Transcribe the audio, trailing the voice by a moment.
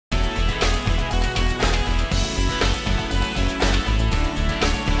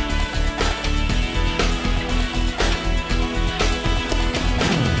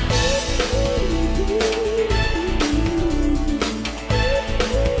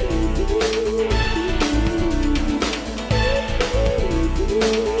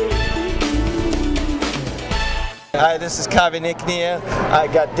Hi, this is Kaveh Niknia. I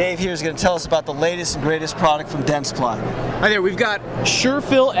got Dave here who's going to tell us about the latest and greatest product from Dentsply. Hi there, we've got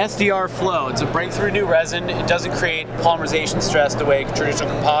Surefil SDR Flow. It's a breakthrough new resin. It doesn't create polymerization stress the way traditional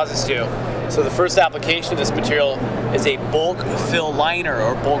composites do. So the first application of this material is a bulk fill liner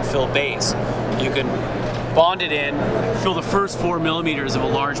or bulk fill base. You can bond it in, fill the first 4 millimeters of a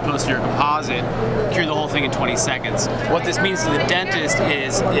large posterior composite, cure the whole thing in 20 seconds. What this means to the dentist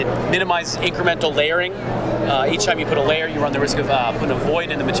is it minimizes incremental layering. Each time you put a layer, you run the risk of putting a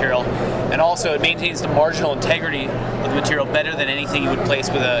void in the material, and also it maintains the marginal integrity of the material better than anything you would place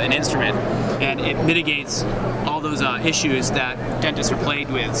with an instrument, and it mitigates all those issues that dentists are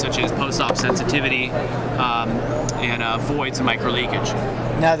plagued with, such as post-op sensitivity and voids and micro leakage.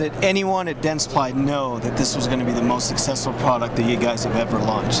 Now, did anyone at Dentsply know that this was going to be the most successful product that you guys have ever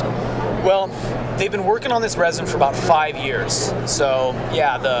launched? Well, they've been working on this resin for about 5 years. So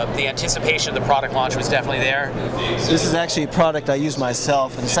yeah, the anticipation of the product launch was definitely there. This is actually a product I use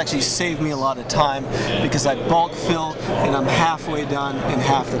myself, and it's actually saved me a lot of time because I bulk fill and I'm halfway done in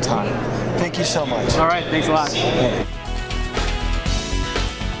half the time. Thank you so much. All right, thanks a lot.